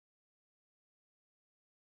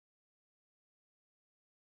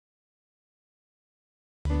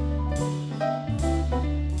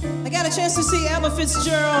a chance to see Ella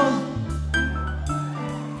Fitzgerald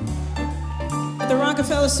at the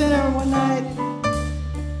Rockefeller Center one night.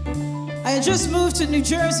 I had just moved to New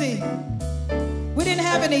Jersey. We didn't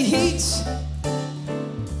have any heat.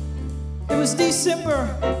 It was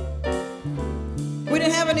December. We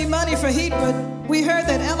didn't have any money for heat, but we heard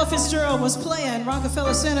that Ella Fitzgerald was playing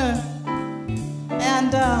Rockefeller Center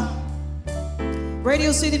and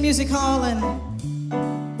Radio City Music Hall,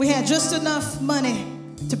 and we had just enough money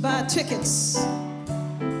to buy tickets.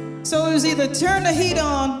 So it was either turn the heat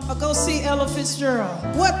on or go see Ella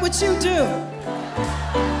Fitzgerald. What would you do?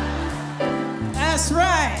 That's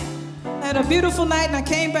right. I had a beautiful night and I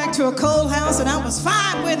came back to a cold house and I was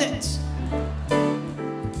fine with it.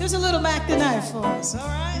 There's a little Mack tonight for us, all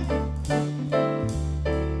right?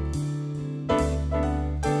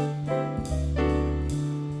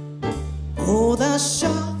 Oh, the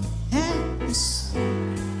shark has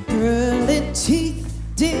pearly teeth,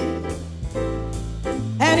 dear,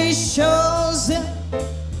 and he shows them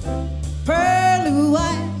pearly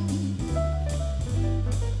white.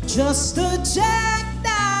 Just a jackknife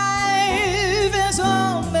is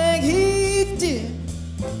all Mack he did,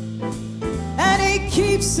 and he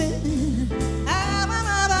keeps it out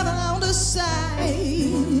on the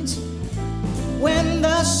side. When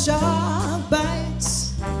the shark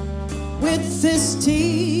bites with his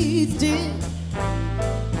teeth, dear,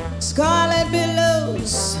 scarlet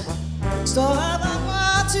billows start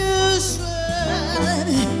to sweat.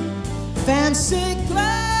 Fancy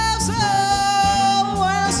clothes, oh,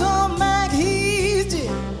 where's old Mack he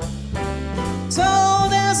did. So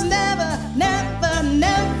there's never, never,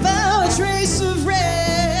 never a trace of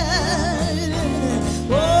red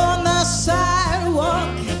on the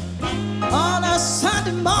sidewalk on a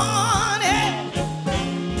Sunday morning.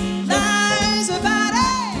 Lies a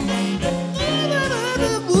body,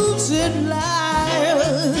 moves in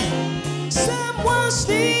life. Someone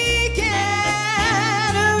sneaking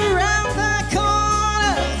around the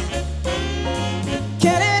corner.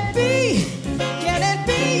 Can